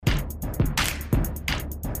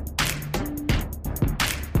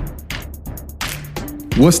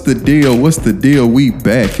What's the deal? What's the deal? We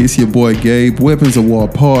back. It's your boy Gabe, Weapons of War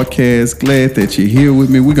Podcast. Glad that you're here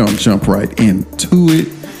with me. We're going to jump right into it.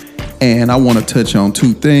 And I want to touch on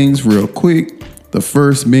two things real quick. The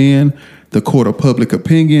first being the court of public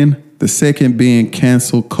opinion. The second being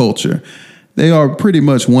cancel culture. They are pretty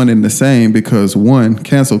much one and the same because one,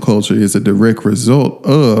 cancel culture is a direct result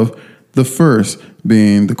of the first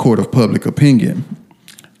being the court of public opinion.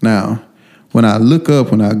 Now, when I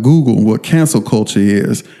Google what cancel culture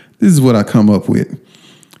is, this is what I come up with.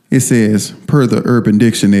 It says, per the Urban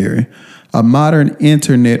Dictionary, a modern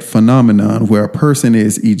internet phenomenon where a person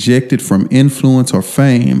is ejected from influence or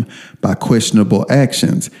fame by questionable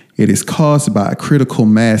actions. It is caused by a critical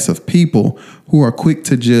mass of people who are quick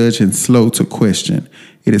to judge and slow to question.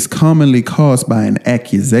 It is commonly caused by an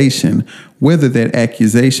accusation, whether that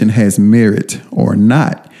accusation has merit or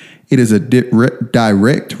not. It is a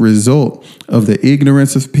direct result of the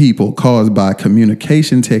ignorance of people caused by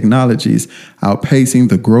communication technologies outpacing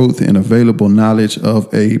the growth and available knowledge of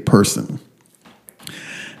a person.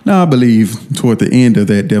 Now, I believe toward the end of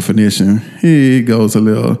that definition, it goes a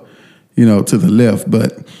little, to the left.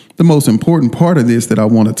 But the most important part of this that I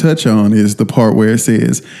want to touch on is the part where it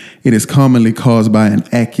says it is commonly caused by an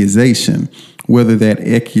accusation, whether that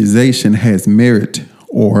accusation has merit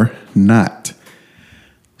or not.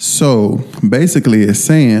 So basically it's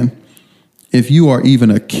saying if you are even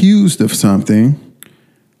accused of something,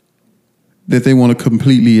 that they want to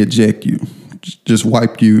completely eject you, just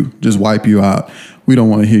wipe you out. We don't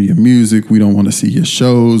want to hear your music. We don't want to see your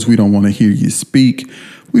shows. We don't want to hear you speak.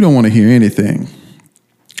 We don't want to hear anything.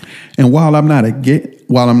 And while I'm not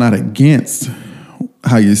against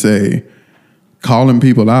how you say calling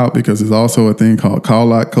people out, because there's also a thing called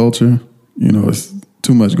call out culture. It's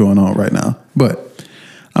too much going on right now, but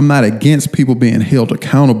I'm not against people being held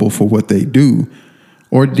accountable for what they do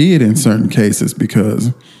or did in certain cases,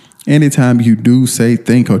 because anytime you do say,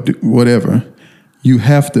 think, or do whatever, you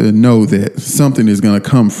have to know that something is going to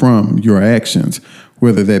come from your actions,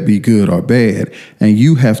 whether that be good or bad, and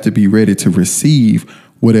you have to be ready to receive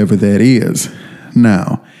whatever that is.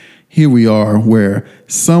 Now, here we are where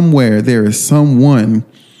somewhere there is someone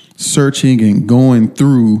searching and going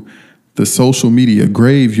through the social media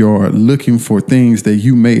graveyard looking for things that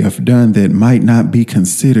you may have done that might not be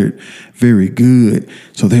considered very good.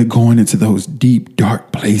 So they're going into those deep,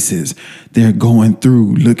 dark places. They're going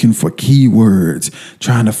through looking for keywords,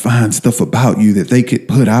 trying to find stuff about you that they could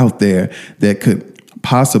put out there that could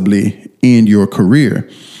possibly end your career.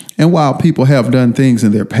 And while people have done things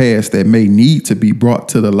in their past that may need to be brought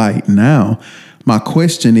to the light now, my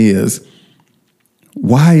question is,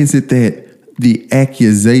 why is it that the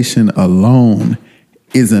accusation alone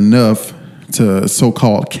is enough to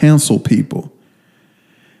so-called cancel people?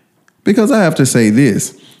 Because I have to say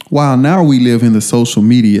this, while now we live in the social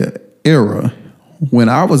media era, when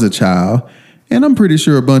I was a child, and I'm pretty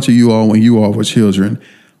sure a bunch of you all, when you all were children,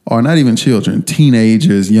 or not even children,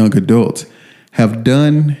 teenagers, young adults, have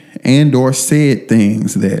done and or said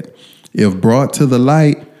things that, if brought to the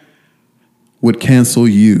light, would cancel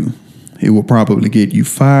you. It will probably get you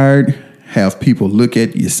fired, have people look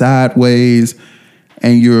at you sideways,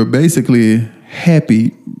 and you're basically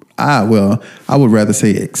happy. I would rather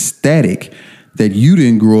say ecstatic that you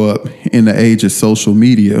didn't grow up in the age of social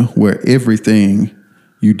media where everything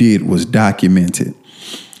you did was documented.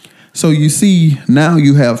 So you see, now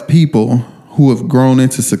you have people who have grown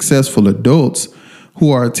into successful adults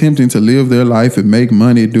who are attempting to live their life and make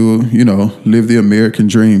money, live the American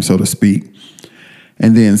dream, so to speak.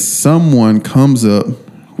 And then someone comes up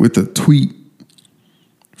with a tweet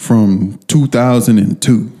from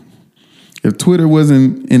 2002. If Twitter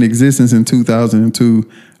wasn't in existence in 2002,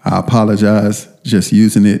 I apologize, just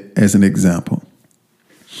using it as an example.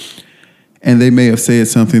 And they may have said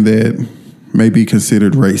something that may be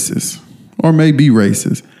considered racist or may be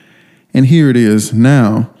racist. And here it is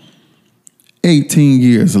now, 18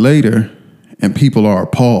 years later, and people are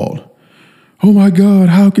appalled. Oh my God,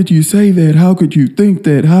 how could you say that? How could you think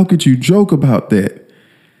that? How could you joke about that?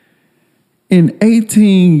 In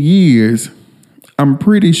 18 years, I'm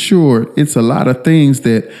pretty sure it's a lot of things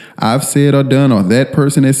that I've said or done, or that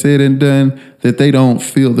person has said and done, that they don't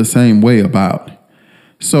feel the same way about.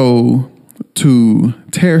 So to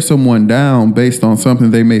tear someone down based on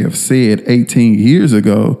something they may have said 18 years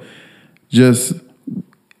ago, just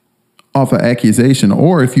off an accusation,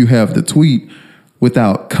 or if you have the tweet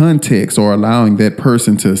without context or allowing that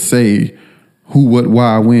person to say who, what,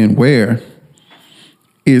 why, when, where,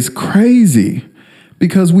 is crazy.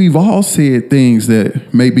 Because we've all said things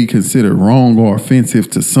that may be considered wrong or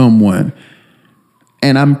offensive to someone.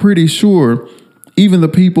 And I'm pretty sure Even the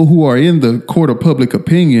people who are in the court of public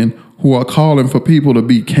opinion, who are calling for people to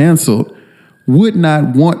be canceled, would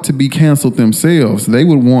not want to be canceled themselves. They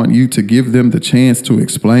would want you to give them the chance to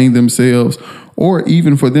explain themselves, or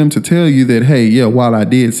even for them to tell you that, hey, yeah, while I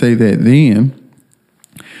did say that then,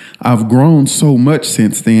 I've grown so much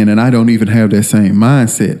since then, and I don't even have that same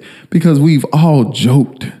mindset, because we've all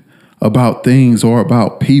joked about things or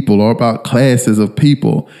about people or about classes of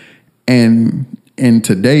people. And in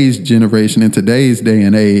today's generation, in today's day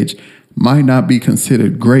and age, might not be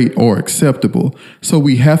considered great or acceptable. So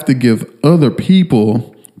we have to give other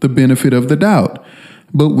people the benefit of the doubt.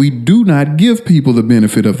 But we do not give people the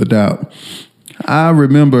benefit of the doubt. I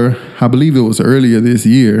remember, I believe it was earlier this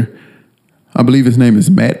year, I believe his name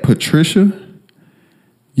is Matt Patricia,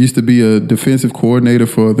 used to be a defensive coordinator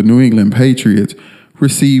for the New England Patriots,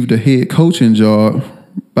 received a head coaching job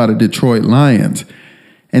by the Detroit Lions.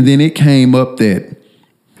 And then it came up that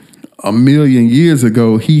a million years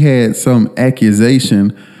ago, he had some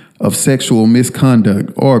accusation of sexual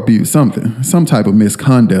misconduct or abuse, some type of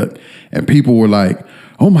misconduct. And people were like,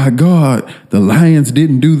 oh my God, the Lions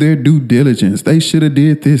didn't do their due diligence. They should have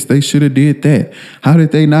did this. They should have did that. How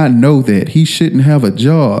did they not know that? He shouldn't have a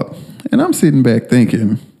job. And I'm sitting back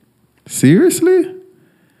thinking, seriously?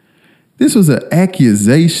 This was an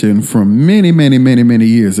accusation from many, many, many, many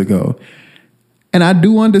years ago. And I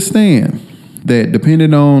do understand that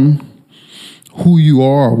depending on who you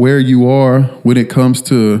are, where you are when it comes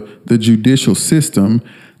to the judicial system,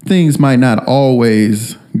 things might not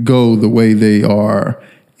always go the way they are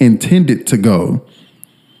intended to go.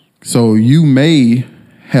 So you may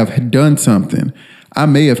have done something. I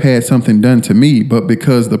may have had something done to me, but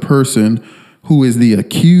because the person who is the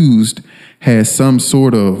accused has some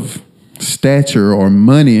sort of stature or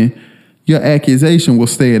money, your accusation will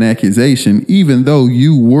stay an accusation, even though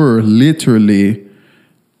you were literally,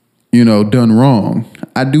 done wrong.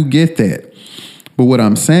 I do get that. But what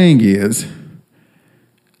I'm saying is,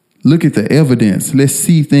 look at the evidence. Let's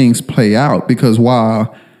see things play out, because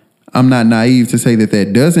while I'm not naive to say that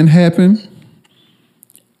that doesn't happen,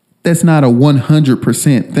 that's not a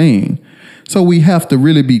 100% thing. So we have to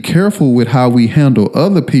really be careful with how we handle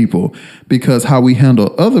other people, because how we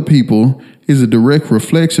handle other people is a direct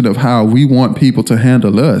reflection of how we want people to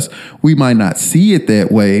handle us. We might not see it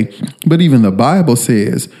that way, but even the Bible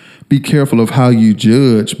says, be careful of how you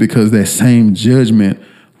judge, because that same judgment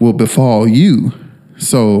will befall you.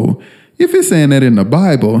 So if it's saying that in the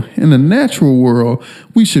Bible, in the natural world,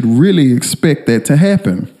 we should really expect that to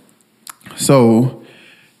happen. So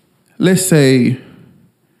let's say,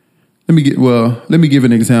 let me give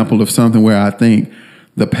an example of something where I think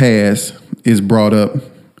the past is brought up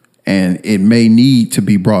and it may need to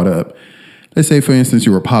be brought up. Let's say, for instance,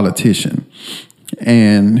 you're a politician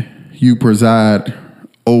and you preside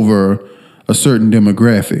over a certain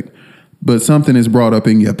demographic, but something is brought up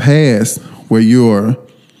in your past where you're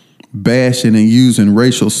bashing and using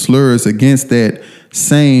racial slurs against that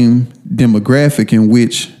same demographic in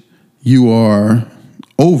which you are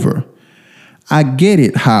over. I get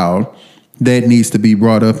it how that needs to be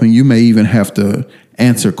brought up, and you may even have to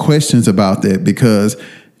answer questions about that, because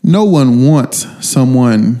no one wants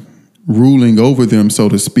someone ruling over them, so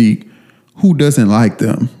to speak, who doesn't like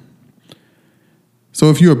them. So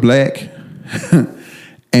if you're black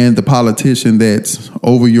and the politician that's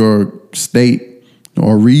over your state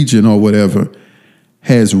or region or whatever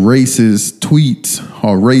has racist tweets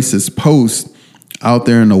or racist posts out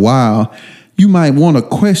there in the wild, you might want to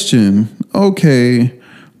question, okay,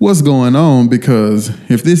 what's going on? Because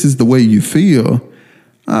if this is the way you feel,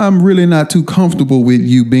 I'm really not too comfortable with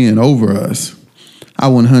you being over us. I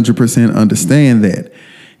 100% understand that.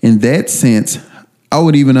 In that sense, I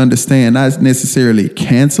would even understand not necessarily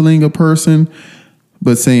canceling a person,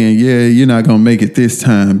 but saying, yeah, you're not going to make it this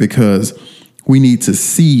time, because we need to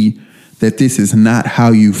see that this is not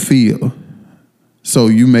how you feel. So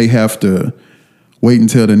you may have to wait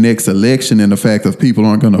until the next election, and the fact that people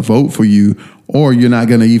aren't going to vote for you, or you're not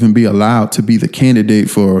going to even be allowed to be the candidate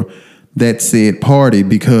for that said party,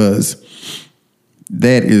 because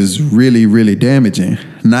that is really, really damaging.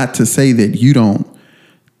 Not to say that you don't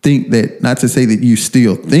think that, not to say that you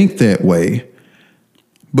still think that way,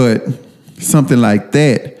 but something like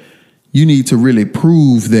that, you need to really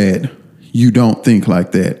prove that you don't think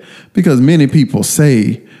like that. Because many people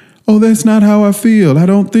say, oh, that's not how I feel. I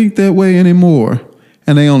don't think that way anymore.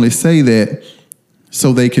 And they only say that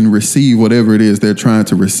so they can receive whatever it is they're trying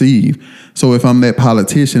to receive. So if I'm that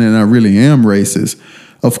politician and I really am racist,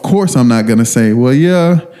 of course I'm not going to say, well,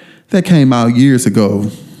 yeah, that came out years ago.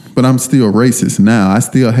 but I'm still racist now. I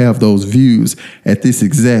still have those views at this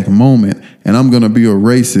exact moment, and I'm going to be a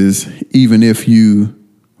racist even if you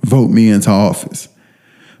vote me into office.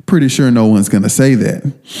 Pretty sure no one's going to say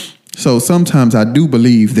that. So sometimes I do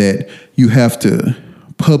believe that you have to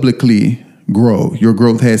publicly grow. Your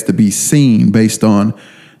growth has to be seen based on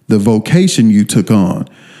the vocation you took on.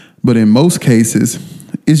 But in most cases,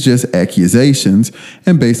 it's just accusations.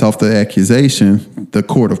 And based off the accusation, the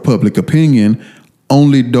court of public opinion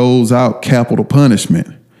only doles out capital punishment.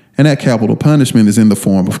 And that capital punishment is in the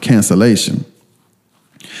form of cancellation.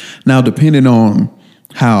 Now, depending on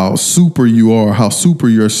how super you are, how super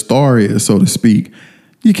your star is, so to speak,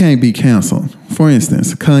 you can't be canceled. For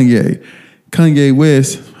instance, Kanye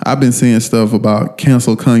West, I've been seeing stuff about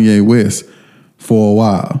cancel Kanye West for a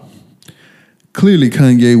while. Clearly,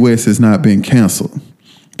 Kanye West has not been canceled.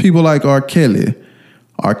 People like R. Kelly,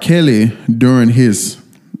 during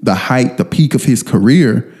the peak of his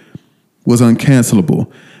career, was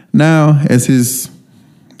uncancelable. Now, as his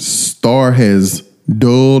star has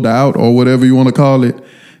dulled out, or whatever you want to call it,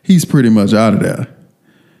 he's pretty much out of there.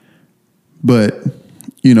 But,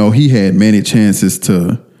 he had many chances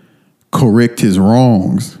to correct his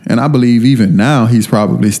wrongs. And I believe even now he's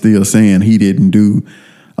probably still saying he didn't do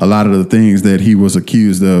a lot of the things that he was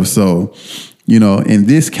accused of. So, in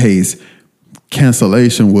this case,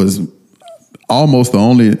 cancellation was almost the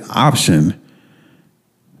only option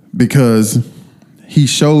because he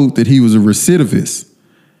showed that he was a recidivist.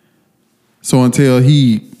 So until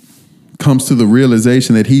he comes to the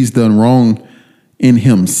realization that he's done wrong in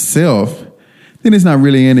himself, then it's not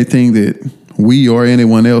really anything that we or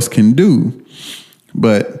anyone else can do.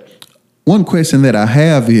 But one question that I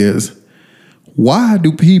have is, why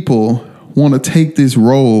do people want to take this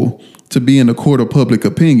role to be in the court of public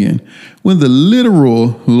opinion when the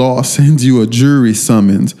literal law sends you a jury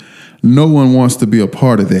summons? No one wants to be a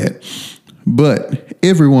part of that. But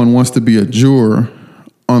everyone wants to be a juror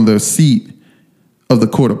on the seat of the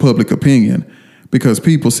court of public opinion because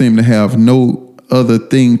people seem to have no other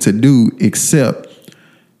thing to do except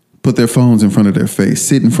put their phones in front of their face,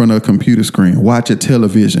 sit in front of a computer screen, watch a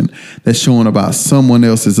television that's showing about someone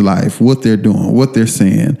else's life, what they're doing, what they're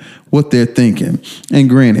saying, what they're thinking. And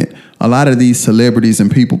granted, a lot of these celebrities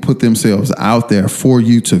and people put themselves out there for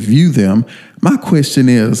you to view them. My question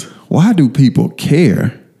is, why do people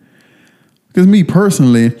care? Because me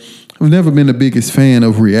personally, I've never been the biggest fan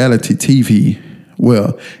of reality TV.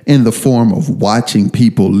 Well, in the form of watching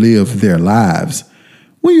people live their lives.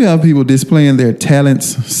 When you have people displaying their talents,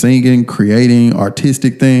 singing, creating,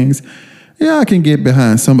 artistic things, yeah, I can get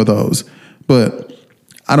behind some of those. But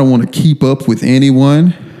I don't want to keep up with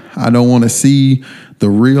anyone. I don't want to see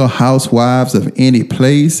the Real Housewives of any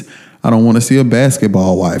place. I don't want to see a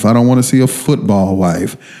basketball wife. I don't want to see a football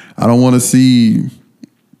wife. I don't want to see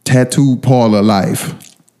tattoo parlor life.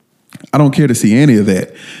 I don't care to see any of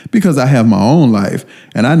that because I have my own life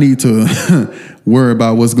and I need to worry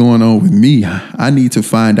about what's going on with me. I need to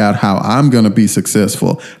find out how I'm going to be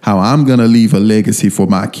successful, how I'm going to leave a legacy for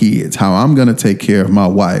my kids, how I'm going to take care of my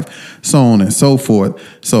wife, so on and so forth.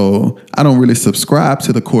 So I don't really subscribe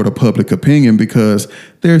to the court of public opinion because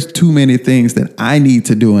there's too many things that I need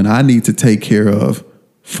to do and I need to take care of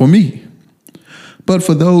for me. But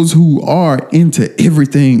for those who are into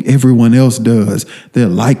everything everyone else does, they're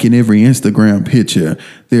liking every Instagram picture,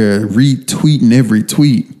 they're retweeting every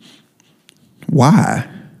tweet. Why?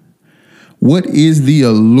 What is the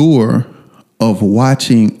allure of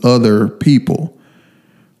watching other people?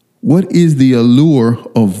 What is the allure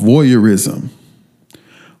of voyeurism?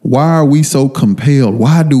 Why are we so compelled?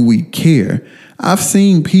 Why do we care? I've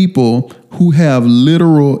seen people who have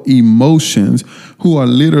literal emotions, who are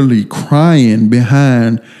literally crying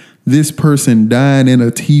behind this person dying in a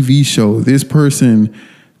TV show, this person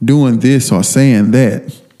doing this or saying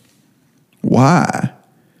that. Why?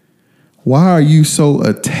 Why are you so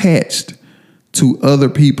attached to other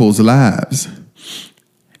people's lives?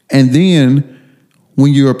 And then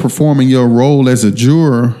when you're performing your role as a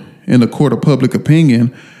juror in a court of public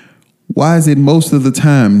opinion, why is it most of the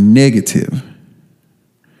time negative?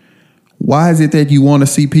 Why is it that you want to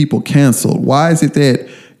see people canceled? Why is it that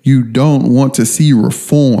you don't want to see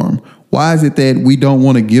reform? Why is it that we don't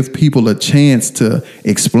want to give people a chance to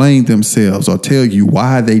explain themselves or tell you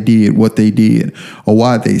why they did what they did or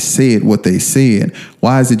why they said what they said?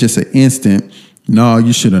 Why is it just an instant, no,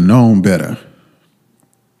 you should have known better?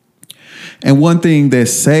 And one thing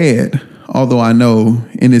that's sad, although I know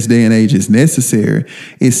in this day and age it's necessary,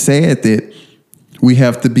 it's sad that we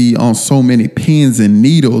have to be on so many pins and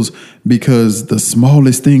needles because the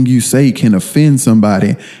smallest thing you say can offend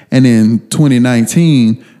somebody. And in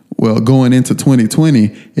 2019, well, going into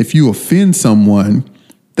 2020, if you offend someone,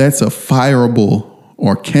 that's a fireable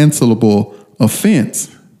or cancelable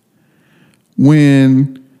offense.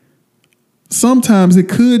 When sometimes it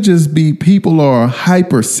could just be people are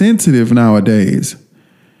hypersensitive nowadays.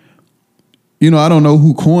 I don't know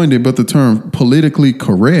who coined it, but the term politically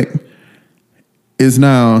correct is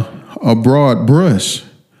now a broad brush,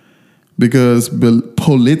 because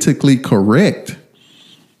politically correct,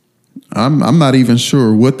 I'm not even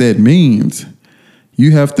sure what that means.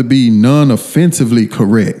 You have to be non-offensively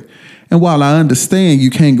correct. And while I understand you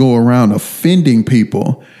can't go around offending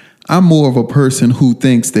people, I'm more of a person who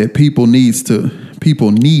thinks that people need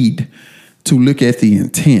to look at the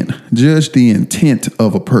intent, judge the intent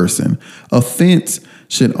of a person. Offense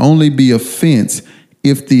should only be offense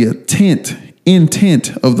if the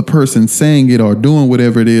intent of the person saying it or doing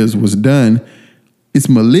whatever it is was done is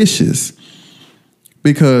malicious.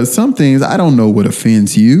 Because some things, I don't know what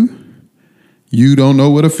offends you. You don't know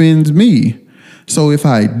what offends me. So if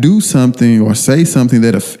I do something or say something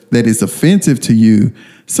that is offensive to you,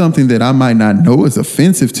 something that I might not know is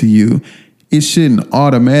offensive to you, it shouldn't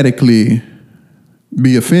automatically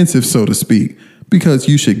be offensive, so to speak, because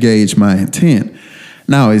you should gauge my intent.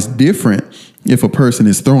 Now, it's different if a person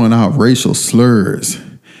is throwing out racial slurs.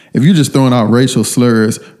 If you're just throwing out racial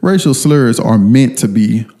slurs are meant to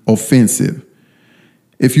be offensive.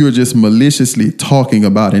 If you're just maliciously talking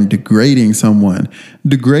about and degrading someone,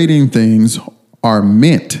 degrading things are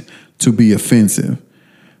meant to be offensive.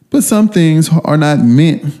 But some things are not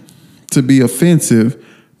meant to be offensive,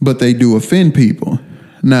 but they do offend people.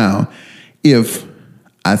 Now, if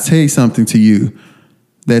I say something to you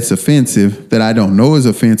that's offensive, that I don't know is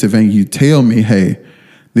offensive, and you tell me, hey,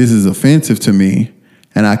 this is offensive to me,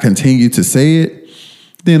 and I continue to say it,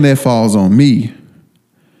 then that falls on me.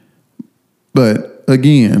 But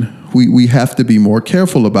again, we have to be more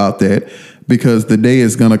careful about that, because the day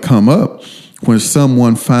is going to come up when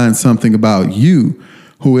someone finds something about you,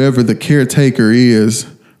 whoever the caretaker is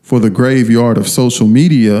for the graveyard of social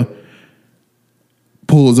media,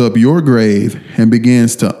 pulls up your grave and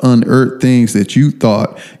begins to unearth things that you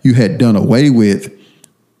thought you had done away with,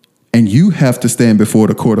 and you have to stand before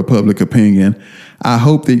the court of public opinion. I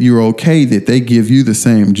hope that you're okay that they give you the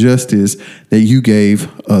same justice that you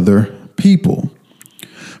gave other people.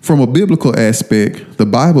 From a biblical aspect, the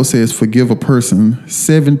Bible says forgive a person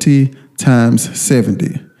 70 times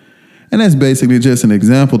 70. And that's basically just an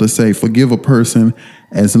example to say forgive a person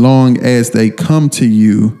as long as they come to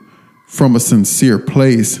you from a sincere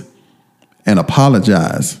place and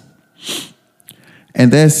apologize.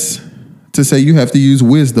 And that's to say you have to use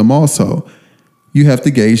wisdom also. You have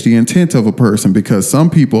to gauge the intent of a person, because some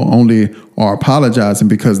people only are apologizing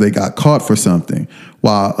because they got caught for something,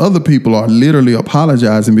 while other people are literally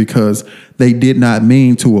apologizing because they did not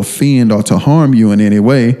mean to offend or to harm you in any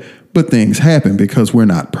way, but things happen because we're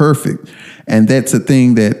not perfect. And that's a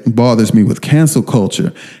thing that bothers me with cancel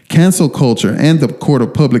culture. Cancel culture and the court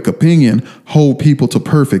of public opinion hold people to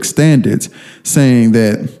perfect standards, saying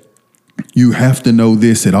that you have to know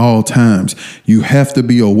this at all times. You have to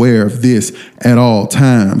be aware of this at all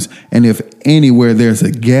times. And if anywhere there's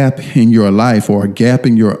a gap in your life or a gap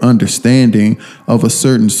in your understanding of a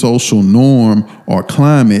certain social norm or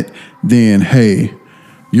climate, then, hey,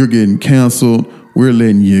 you're getting canceled. We're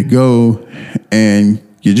letting you go. And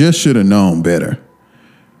you just should have known better.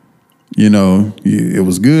 It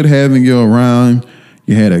was good having you around.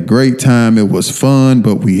 You had a great time. It was fun,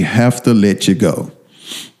 but we have to let you go.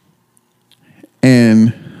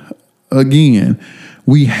 And again,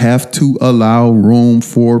 we have to allow room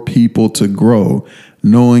for people to grow,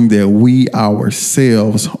 knowing that we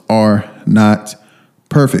ourselves are not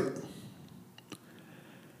perfect.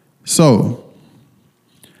 So,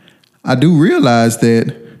 I do realize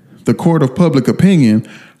that the court of public opinion,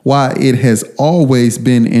 while it has always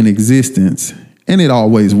been in existence, and it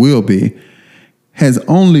always will be, has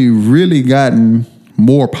only really gotten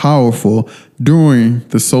more powerful during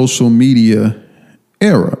the social media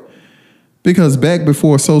era. Because back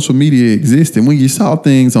before social media existed, when you saw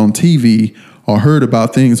things on TV or heard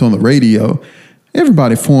about things on the radio,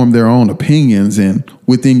 everybody formed their own opinions, and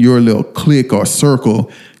within your little clique or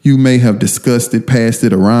circle, you may have discussed it, passed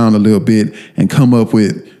it around a little bit, and come up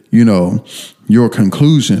with, your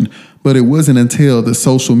conclusion. But it wasn't until the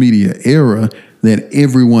social media era that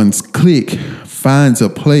everyone's clique finds a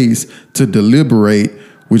place to deliberate,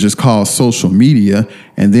 which is called social media,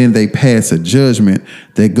 and then they pass a judgment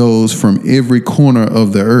that goes from every corner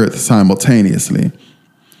of the earth simultaneously.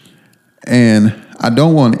 And I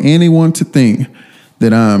don't want anyone to think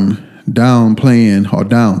that I'm downplaying or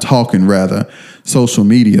down talking rather social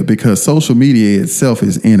media, because social media itself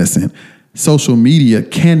is innocent. Social media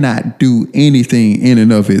cannot do anything in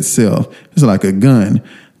and of itself. It's like a gun.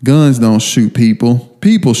 Guns don't shoot people.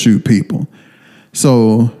 People shoot people.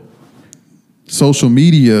 So social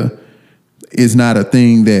media is not a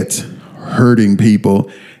thing that's hurting people.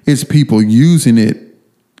 It's people using it.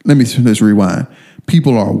 Let's rewind.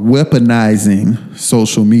 People are weaponizing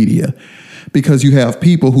social media because you have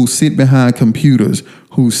people who sit behind computers,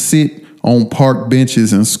 who sit on park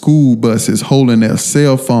benches and school buses holding their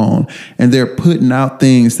cell phone, and they're putting out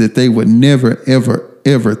things that they would never, ever,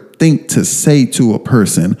 ever think to say to a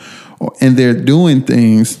person. And they're doing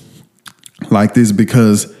things like this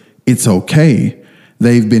because it's okay.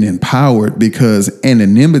 They've been empowered, because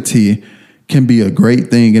anonymity can be a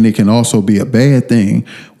great thing and it can also be a bad thing.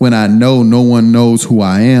 When I know no one knows who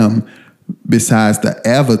I am besides the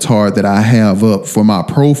avatar that I have up for my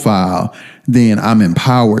profile, then I'm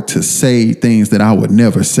empowered to say things that I would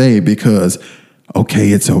never say because, okay,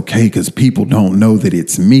 it's okay because people don't know that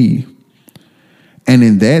it's me. And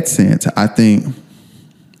in that sense, I think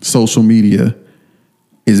social media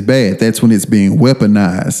is bad. That's when it's being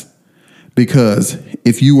weaponized. Because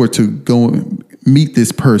if you were to go meet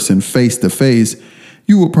this person face to face,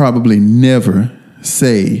 you will probably never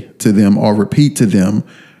say to them or repeat to them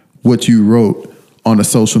what you wrote on a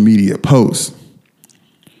social media post.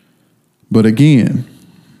 But again,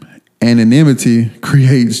 anonymity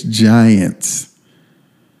creates giants.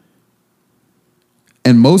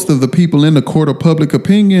 And most of the people in the court of public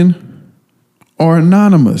opinion are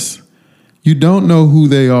anonymous. You don't know who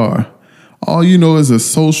they are. All you know is a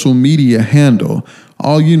social media handle.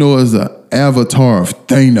 All you know is an avatar of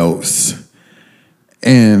Thanos.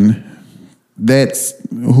 And that's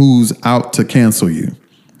who's out to cancel you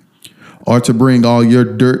or to bring all your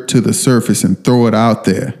dirt to the surface and throw it out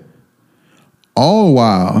there. All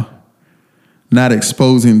while not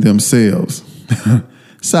exposing themselves.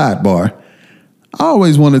 Sidebar. I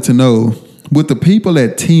always wanted to know, would the people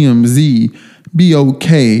at TMZ be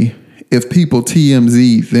okay if people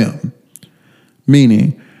TMZ them?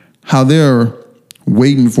 Meaning how they're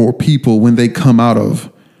waiting for people when they come out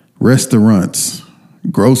of restaurants,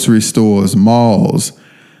 grocery stores, malls,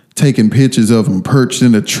 taking pictures of them perched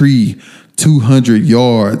in a tree 200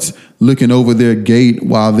 yards, looking over their gate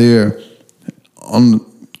while they're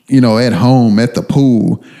at home at the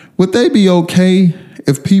pool. Would they be okay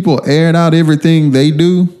if people aired out everything they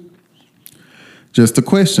do? Just a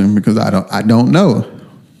question, because I don't know.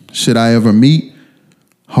 Should I ever meet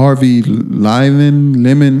Harvey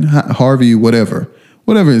Harvey, whatever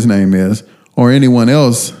his name is, or anyone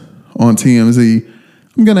else on TMZ,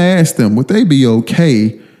 I'm going to ask them, would they be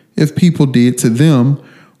okay if people did to them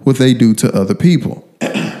what they do to other people?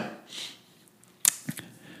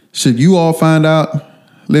 Should you all find out?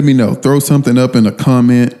 Let me know. Throw something up in a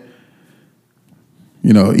comment.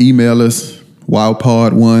 Email us,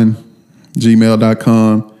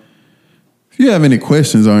 wildpod1@gmail.com. If you have any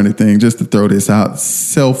questions or anything, just to throw this out,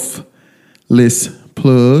 selfless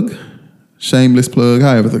plug, shameless plug,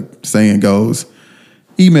 however the saying goes,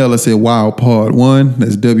 email us at wildpod1,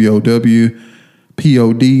 that's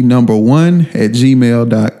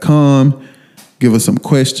WOWPOD1@gmail.com. Give us some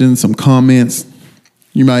questions, some comments.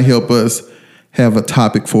 You might help us have a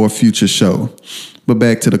topic for a future show. But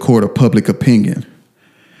back to the court of public opinion.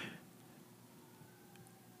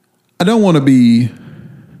 I don't want to be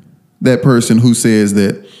that person who says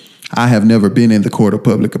that I have never been in the court of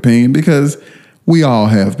public opinion, because we all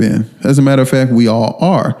have been. As a matter of fact, we all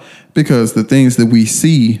are, because the things that we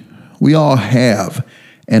see, we all have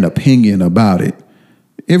an opinion about it.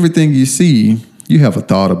 Everything you see, you have a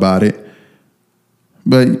thought about it.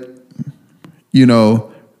 But,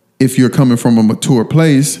 if you're coming from a mature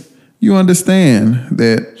place, you understand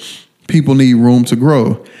that people need room to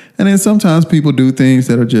grow. And then sometimes people do things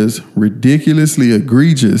that are just ridiculously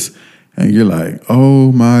egregious, and you're like,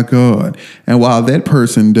 oh my God. And while that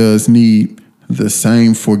person does need the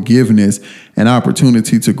same forgiveness and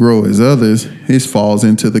opportunity to grow as others, it falls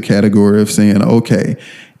into the category of saying, okay,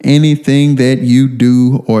 anything that you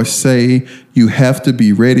do or say, you have to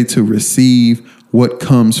be ready to receive what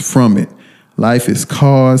comes from it. Life is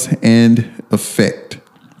cause and effect.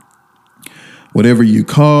 Whatever you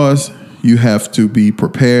cause, you have to be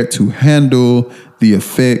prepared to handle the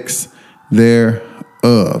effects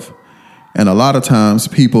thereof. And a lot of times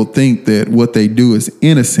people think that what they do is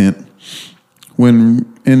innocent, when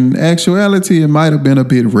in actuality, it might have been a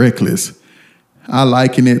bit reckless. I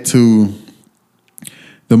liken it to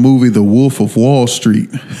the movie The Wolf of Wall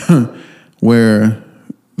Street, where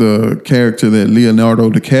the character that Leonardo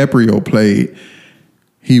DiCaprio played,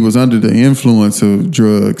 he was under the influence of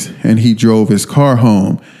drugs and he drove his car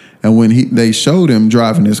home. And when they showed him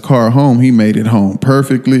driving his car home, he made it home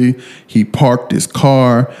perfectly. He parked his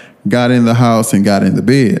car, got in the house, and got in the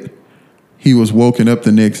bed. He was woken up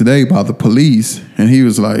the next day by the police, and he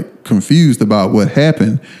was like confused about what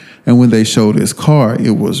happened. And when they showed his car,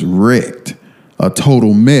 it was wrecked, a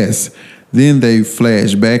total mess. Then they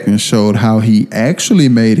flashed back and showed how he actually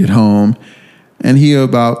made it home, and he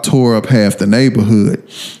about tore up half the neighborhood.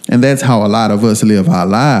 And that's how a lot of us live our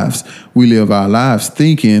lives. We live our lives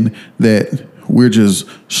thinking that we're just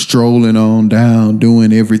strolling on down,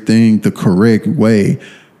 doing everything the correct way.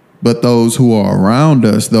 But those who are around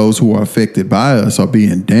us, those who are affected by us, are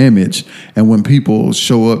being damaged. And when people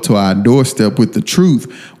show up to our doorstep with the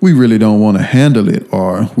truth, we really don't want to handle it,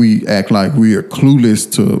 or we act like we are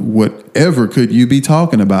clueless to whatever could you be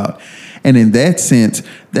talking about. And in that sense,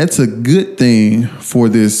 that's a good thing for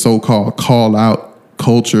this so-called call-out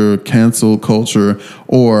culture, cancel culture,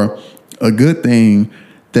 or a good thing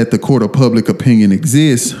that the court of public opinion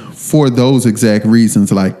exists for those exact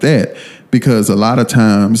reasons like that. Because a lot of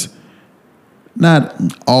times, not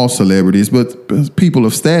all celebrities, but people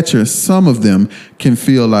of stature, some of them can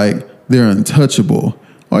feel like they're untouchable.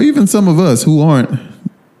 Or even some of us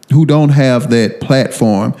who don't have that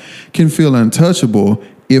platform can feel untouchable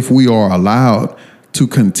if we are allowed to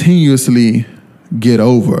continuously get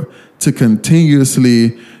over, to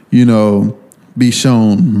continuously, be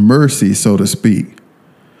shown mercy, so to speak.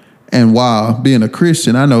 And while being a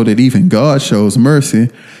Christian, I know that even God shows mercy.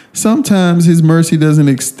 Sometimes his mercy doesn't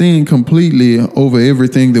extend completely over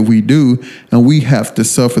everything that we do, and we have to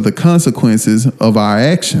suffer the consequences of our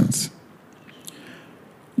actions.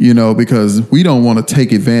 Because we don't want to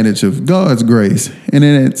take advantage of God's grace. And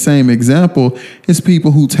in that same example, it's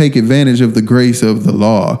people who take advantage of the grace of the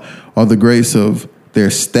law or the grace of their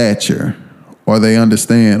stature, or they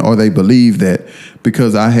understand or they believe that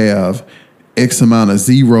because I have X amount of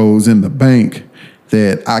zeros in the bank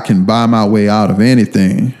that I can buy my way out of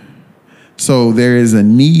anything. So there is a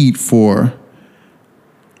need for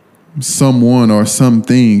someone or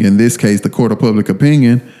something, in this case, the court of public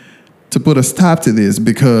opinion, to put a stop to this.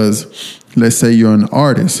 Because let's say you're an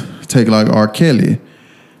artist, take like R. Kelly.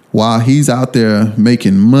 While he's out there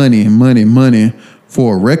making money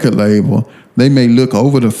for a record label, they may look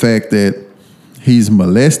over the fact that he's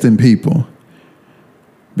molesting people.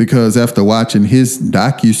 Because after watching his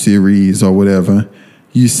docuseries or whatever,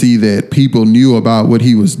 you see that people knew about what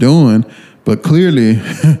he was doing, but clearly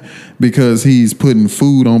because he's putting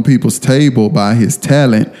food on people's table by his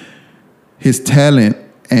talent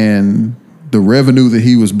and the revenue that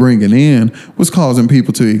he was bringing in was causing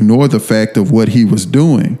people to ignore the fact of what he was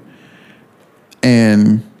doing.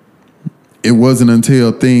 And it wasn't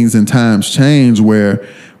until things and times changed where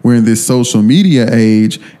we're in this social media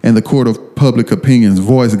age and the court of public opinion's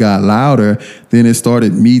voice got louder. Then it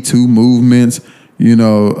started Me Too movements,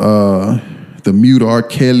 the mute R.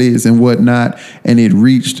 Kellys and whatnot. And it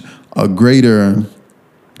reached a greater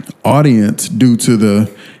audience due to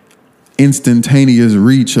the instantaneous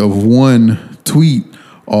reach of one tweet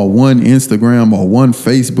or one Instagram or one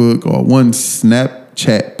Facebook or one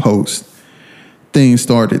Snapchat post. Things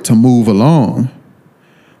started to move along.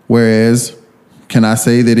 Whereas, can I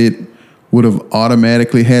say that it would have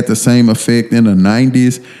automatically had the same effect in the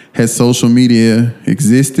 90s had social media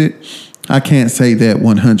existed? I can't say that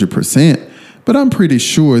 100%, but I'm pretty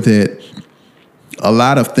sure that a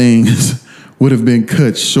lot of things would have been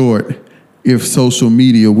cut short if social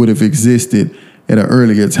media would have existed at an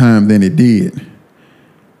earlier time than it did.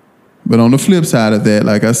 But on the flip side of that,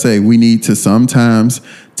 like I say, we need to sometimes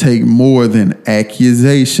take more than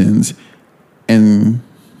accusations and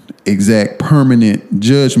exact permanent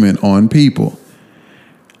judgment on people.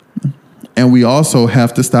 And we also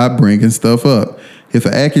have to stop bringing stuff up. If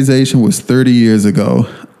an accusation was 30 years ago,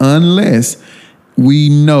 unless we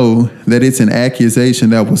know that it's an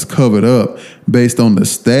accusation that was covered up based on the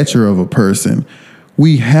stature of a person,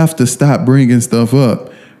 we have to stop bringing stuff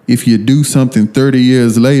up. If you do something 30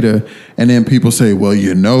 years later and then people say, well,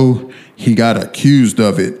 he got accused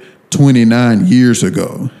of it 29 years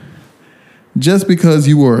ago. Just because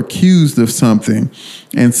you were accused of something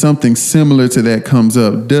and something similar to that comes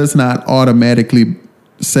up does not automatically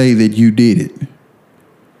say that you did it.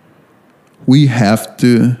 We have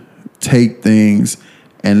to take things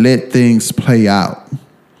and let things play out.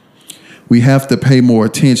 We have to pay more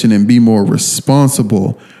attention and be more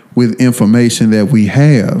responsible with information that we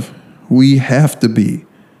have. We have to be.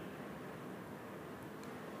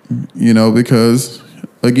 Because,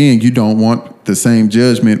 again, you don't want the same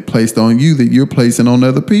judgment placed on you that you're placing on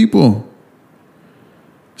other people.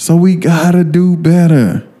 So we gotta do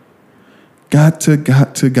better. Got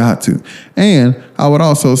to. And I would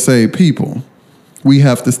also say, people, we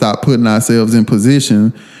have to stop putting ourselves in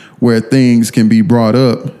position where things can be brought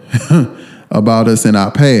up about us in our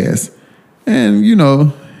past. And,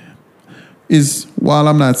 while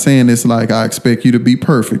I'm not saying this like I expect you to be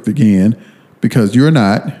perfect again, because you're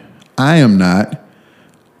not, I am not,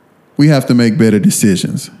 we have to make better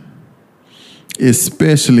decisions,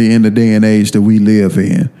 especially in the day and age that we live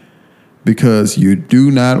in, because you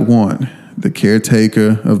do not want the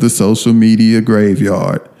caretaker of the social media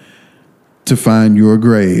graveyard to find your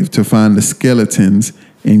grave, to find the skeletons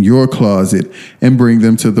in your closet and bring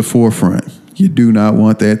them to the forefront. You do not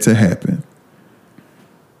want that to happen.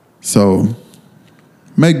 So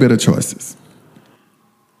make better choices.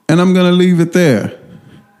 And I'm going to leave it there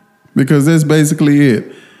because that's basically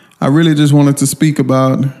it. I really just wanted to speak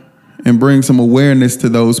about and bring some awareness to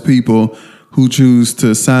those people who choose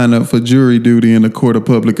to sign up for jury duty in the court of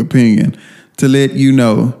public opinion, to let you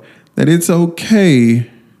know that it's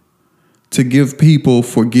okay to give people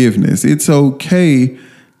forgiveness. It's okay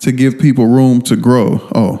to give people room to grow.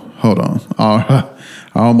 Oh, hold on. I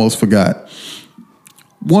almost forgot.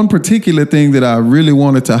 One particular thing that I really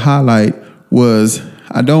wanted to highlight was,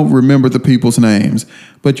 I don't remember the people's names,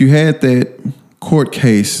 but you had that court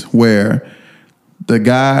case where the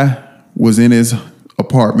guy was in his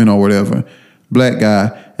apartment or whatever, black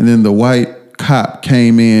guy, and then the white cop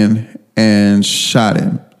came in and shot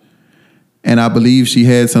him. And I believe she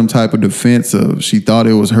had some type of defense of, she thought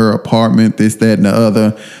it was her apartment, this, that, and the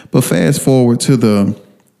other. But fast forward to the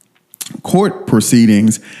court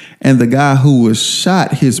proceedings, and the guy who was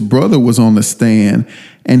shot, his brother was on the stand,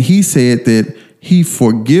 and he said that he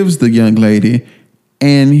forgives the young lady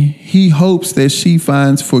and he hopes that she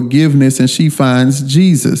finds forgiveness and she finds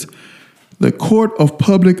Jesus. The court of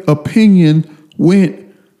public opinion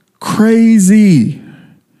went crazy.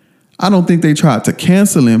 I don't think they tried to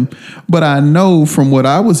cancel him, but I know from what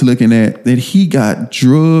I was looking at that he got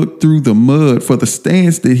drugged through the mud for the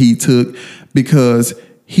stance that he took, because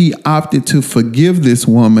he opted to forgive this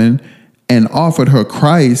woman and offered her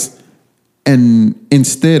Christ, and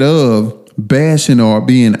instead of bashing or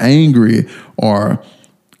being angry or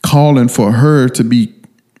calling for her to be,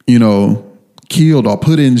 killed or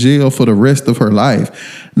put in jail for the rest of her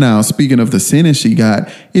life. Now, speaking of the sentence she got,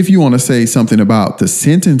 if you want to say something about the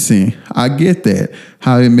sentencing, I get that,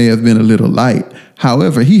 how it may have been a little light.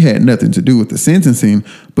 However, he had nothing to do with the sentencing,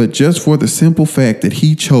 but just for the simple fact that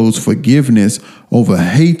he chose forgiveness over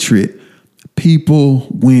hatred, people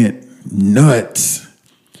went nuts.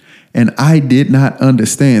 And I did not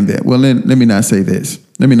understand that. Well, let me not say this.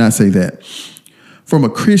 Let me not say that. From a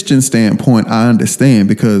Christian standpoint, I understand,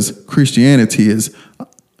 because Christianity is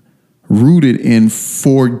rooted in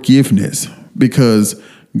forgiveness, because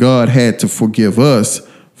God had to forgive us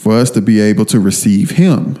for us to be able to receive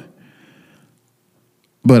him.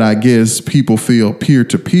 But I guess people feel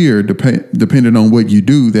peer-to-peer, depending on what you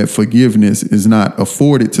do, that forgiveness is not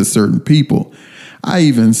afforded to certain people. I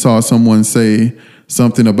even saw someone say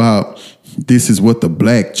something about, this is what the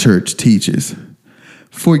black church teaches.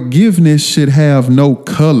 Forgiveness should have no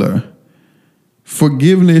color.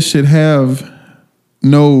 Forgiveness should have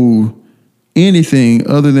no anything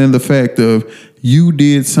other than the fact of, you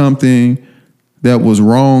did something that was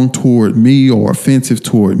wrong toward me or offensive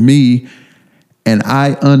toward me, and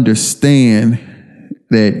I understand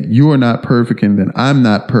that you're not perfect and that I'm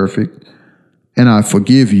not perfect, and I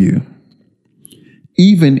forgive you.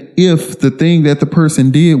 Even if the thing that the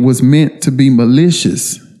person did was meant to be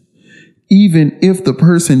malicious, even if the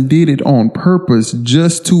person did it on purpose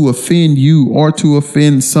just to offend you or to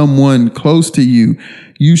offend someone close to you,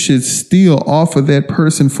 you should still offer that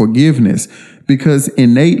person forgiveness, because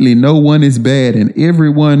innately no one is bad, and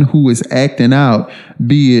everyone who is acting out,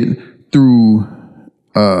 be it through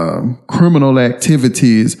criminal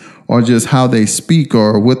activities or just how they speak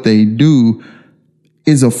or what they do,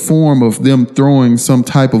 is a form of them throwing some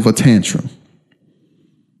type of a tantrum.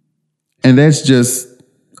 And that's just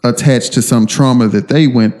attached to some trauma that they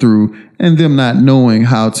went through, and them not knowing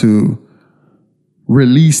how to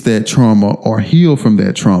release that trauma or heal from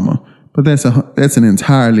that trauma. But that's an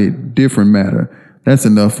entirely different matter. That's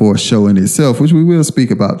enough for a show in itself, which we will speak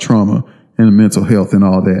about trauma and mental health and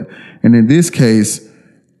all that. And in this case,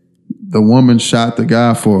 the woman shot the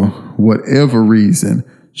guy for whatever reason.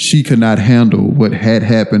 She could not handle what had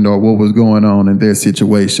happened or what was going on in their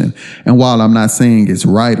situation. And while I'm not saying it's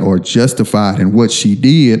right or justified in what she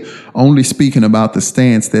did, only speaking about the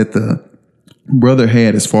stance that the brother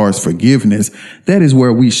had as far as forgiveness, that is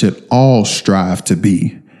where we should all strive to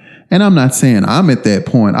be. And I'm not saying I'm at that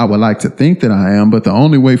point. I would like to think that I am, but the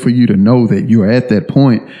only way for you to know that you're at that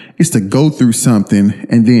point is to go through something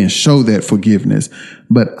and then show that forgiveness.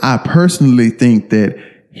 But I personally think that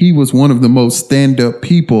he was one of the most stand-up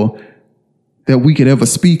people that we could ever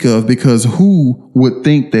speak of, because who would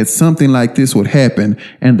think that something like this would happen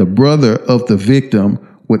and the brother of the victim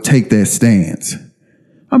would take that stance?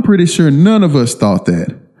 I'm pretty sure none of us thought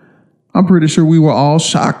that. I'm pretty sure we were all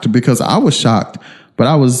shocked, because I was shocked, but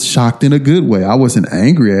I was shocked in a good way. I wasn't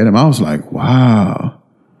angry at him. I was like, wow.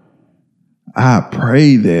 I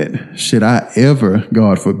pray that should I ever,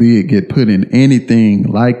 God forbid, get put in anything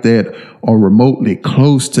like that or remotely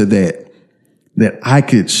close to that I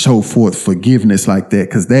could show forth forgiveness like that,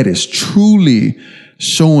 because that is truly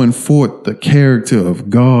showing forth the character of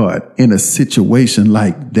God in a situation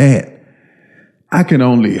like that. I can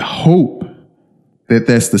only hope that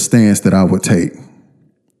that's the stance that I would take.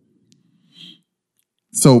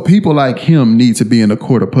 So people like him need to be in a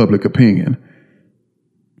court of public opinion.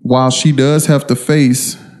 While she does have to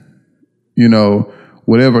face,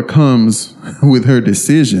 whatever comes with her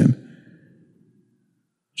decision,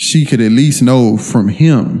 she could at least know from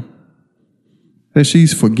him that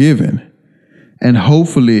she's forgiven. And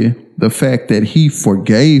hopefully the fact that he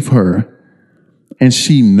forgave her and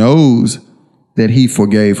she knows that he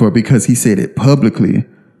forgave her because he said it publicly,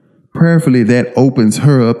 prayerfully that opens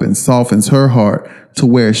her up and softens her heart to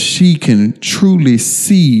where she can truly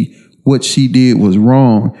see what she did was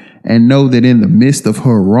wrong and know that in the midst of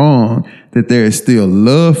her wrong, that there is still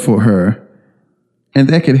love for her, and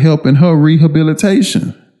that could help in her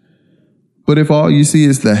rehabilitation. But if all you see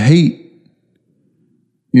is the hate,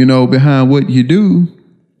 behind what you do,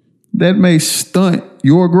 that may stunt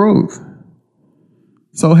your growth.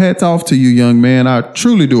 So hats off to you, young man. I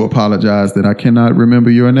truly do apologize that I cannot remember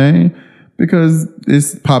your name, because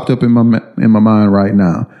it's popped up in my mind right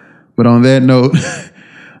now. But on that note,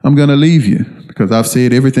 I'm going to leave you, because I've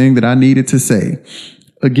said everything that I needed to say.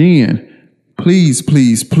 Again, please,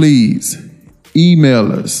 please, please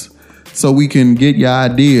email us so we can get your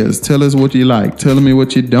ideas. Tell us what you like. Tell me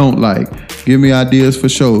what you don't like. Give me ideas for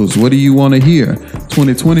shows. What do you want to hear?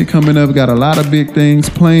 2020 coming up. Got a lot of big things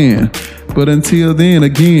planned. But until then,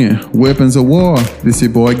 again, weapons of war. This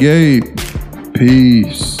your boy Gabe.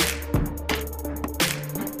 Peace.